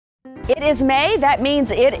It is May. That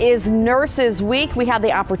means it is Nurses Week. We had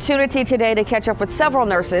the opportunity today to catch up with several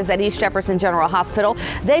nurses at East Jefferson General Hospital.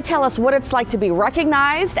 They tell us what it's like to be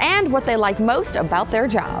recognized and what they like most about their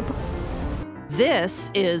job.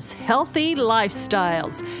 This is Healthy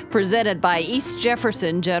Lifestyles, presented by East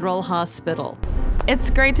Jefferson General Hospital. It's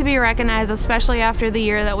great to be recognized, especially after the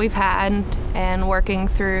year that we've had and working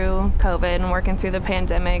through COVID and working through the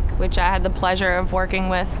pandemic, which I had the pleasure of working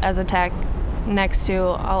with as a tech next to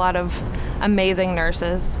a lot of amazing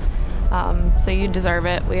nurses. So you deserve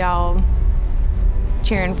it. We all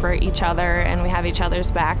cheering for each other and we have each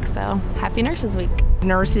other's back. So happy Nurses Week.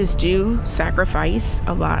 Nurses do sacrifice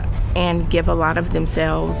a lot and give a lot of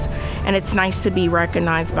themselves, and it's nice to be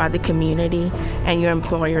recognized by the community and your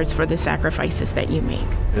employers for the sacrifices that you make.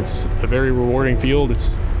 It's a very rewarding field.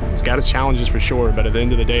 It's got its challenges for sure, but at the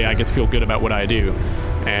end of the day, I get to feel good about what I do.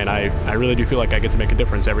 And I really do feel like I get to make a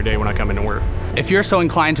difference every day when I come into work. If you're so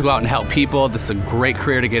inclined to go out and help people, this is a great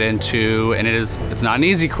career to get into, and it's not an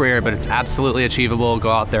easy career, but it's absolutely achievable.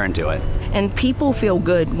 Go out there and do it. And people feel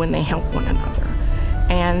good when they help one another.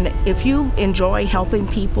 And if you enjoy helping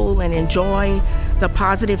people and enjoy the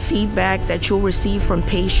positive feedback that you'll receive from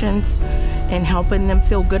patients and helping them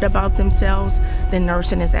feel good about themselves, then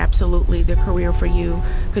nursing is absolutely the career for you,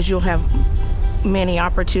 because you'll have many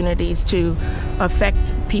opportunities to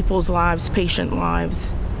affect people's lives, patient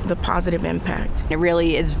lives, the positive impact. It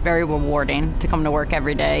really is very rewarding to come to work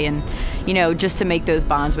every day and, just to make those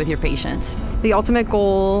bonds with your patients. The ultimate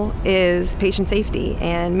goal is patient safety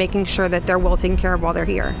and making sure that they're well taken care of while they're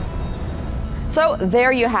here. So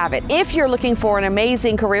there you have it. If you're looking for an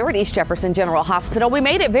amazing career at East Jefferson General Hospital, we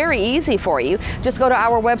made it very easy for you. Just go to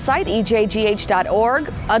our website,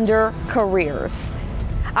 ejgh.org, under careers.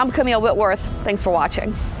 I'm Camille Whitworth. Thanks for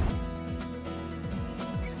watching.